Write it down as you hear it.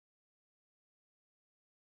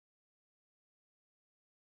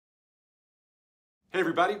Hey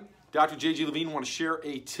everybody, Dr. J.G. Levine. Want to share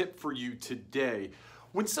a tip for you today.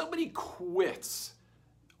 When somebody quits,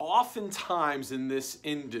 oftentimes in this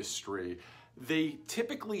industry, they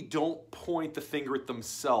typically don't point the finger at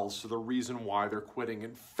themselves for the reason why they're quitting.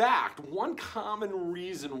 In fact, one common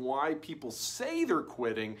reason why people say they're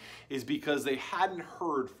quitting is because they hadn't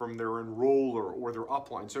heard from their enroller or their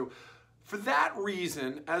upline. So for that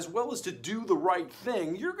reason, as well as to do the right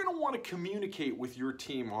thing, you're going to want to communicate with your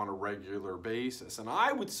team on a regular basis. And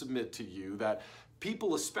I would submit to you that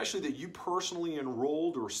people, especially that you personally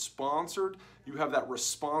enrolled or sponsored, you have that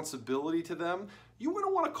responsibility to them. You're going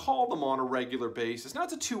to want to call them on a regular basis. Now,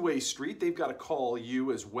 it's a two-way street. They've got to call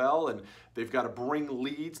you as well, and they've got to bring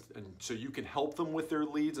leads, and so you can help them with their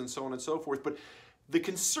leads and so on and so forth. But the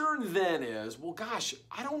concern then is, well, gosh,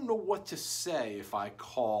 I don't know what to say if I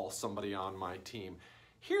call somebody on my team.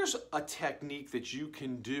 Here's a technique that you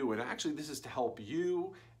can do, and actually this is to help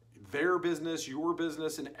you, their business, your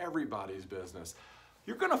business, and everybody's business.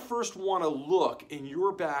 You're going to first want to look in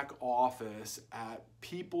your back office at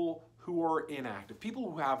people who are inactive, people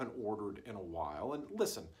who haven't ordered in a while. And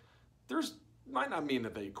listen, might not mean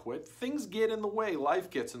that they quit. Things get in the way, life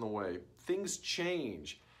gets in the way, things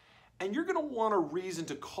change. And you're going to want a reason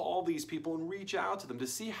to call these people and reach out to them to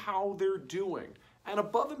see how they're doing. And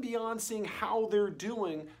above and beyond seeing how they're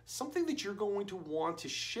doing, something that you're going to want to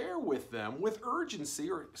share with them with urgency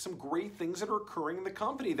or some great things that are occurring in the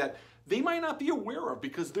company that they might not be aware of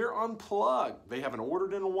because they're unplugged. They haven't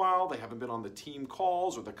ordered in a while, they haven't been on the team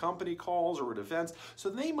calls or the company calls or at events, so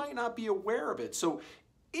they might not be aware of it. So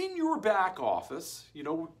in your back office, you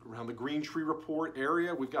know, around the Green Tree Report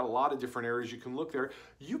area, we've got a lot of different areas you can look there.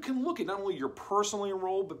 You can look at not only your personally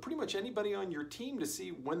enrolled, but pretty much anybody on your team to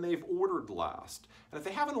see when they've ordered last. And if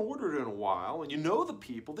they haven't ordered in a while, and you know the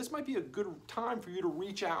people, this might be a good time for you to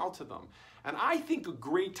reach out to them. And I think a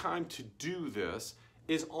great time to do this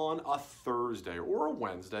is on a Thursday or a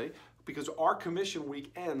Wednesday, because our commission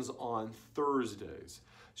week ends on Thursdays.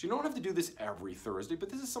 So you don't have to do this every Thursday, but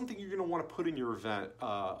this is something you're going to want to put in your event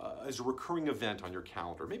as a recurring event on your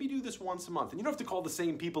calendar. Maybe do this once a month. And you don't have to call the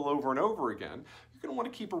same people over and over again. You're going to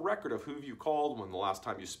want to keep a record of who you called, when the last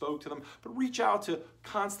time you spoke to them, but reach out to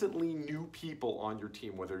constantly new people on your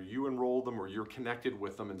team, whether you enrolled them or you're connected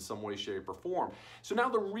with them in some way, shape, or form. So now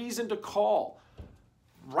the reason to call.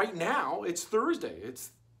 Right now, it's Thursday.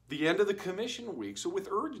 It's the end of the commission week. So with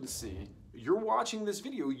urgency, you're watching this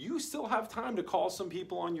video, you still have time to call some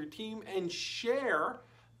people on your team and share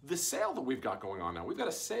the sale that we've got going on now. We've got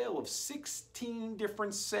a sale of 16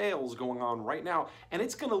 different sales going on right now, and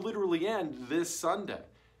it's going to literally end this Sunday.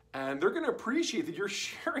 And they're going to appreciate that you're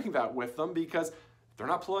sharing that with them, because if they're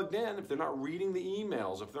not plugged in, if they're not reading the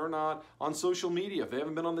emails, if they're not on social media, if they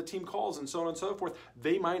haven't been on the team calls and so on and so forth,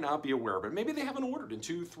 they might not be aware of it. Maybe they haven't ordered in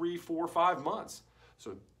 2, 3, 4, 5 months.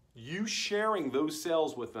 So you sharing those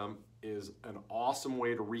sales with them is an awesome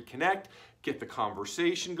way to reconnect, get the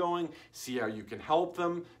conversation going, see how you can help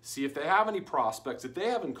them, see if they have any prospects that they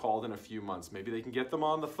haven't called in a few months. Maybe they can get them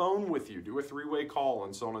on the phone with you, do a 3-way call,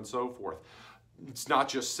 and so on and so forth. It's not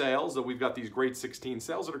just sales, though we've got these great 16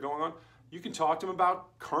 sales that are going on. You can talk to them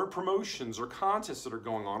about current promotions or contests that are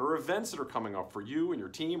going on or events that are coming up for you and your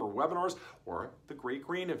team, or webinars, or the Great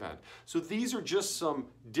Green event. So these are just some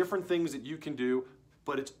different things that you can do,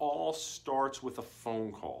 but it all starts with a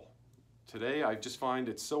phone call. Today, I just find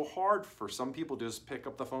it's so hard for some people to just pick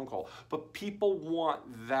up the phone call, but people want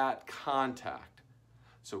that contact.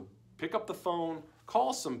 So pick up the phone,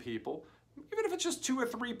 call some people, even if it's just 2 or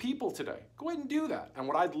 3 people today. Go ahead and do that. And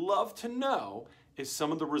what I'd love to know is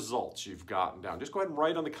some of the results you've gotten down. Just go ahead and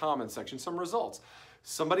write on the comment section some results.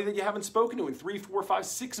 Somebody that you haven't spoken to in 3, 4, 5,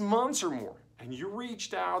 6 months or more, and you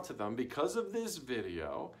reached out to them because of this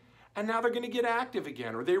video, and now they're going to get active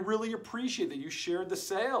again, or they really appreciate that you shared the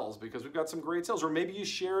sales because we've got some great sales, or maybe you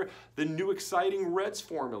share the new exciting Reds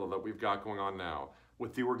formula that we've got going on now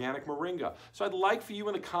with the organic moringa. So I'd like for you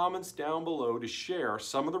in the comments down below to share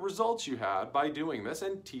some of the results you had by doing this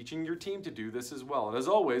and teaching your team to do this as well. And as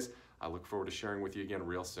always, I look forward to sharing with you again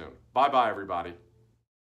real soon. Bye-bye, everybody.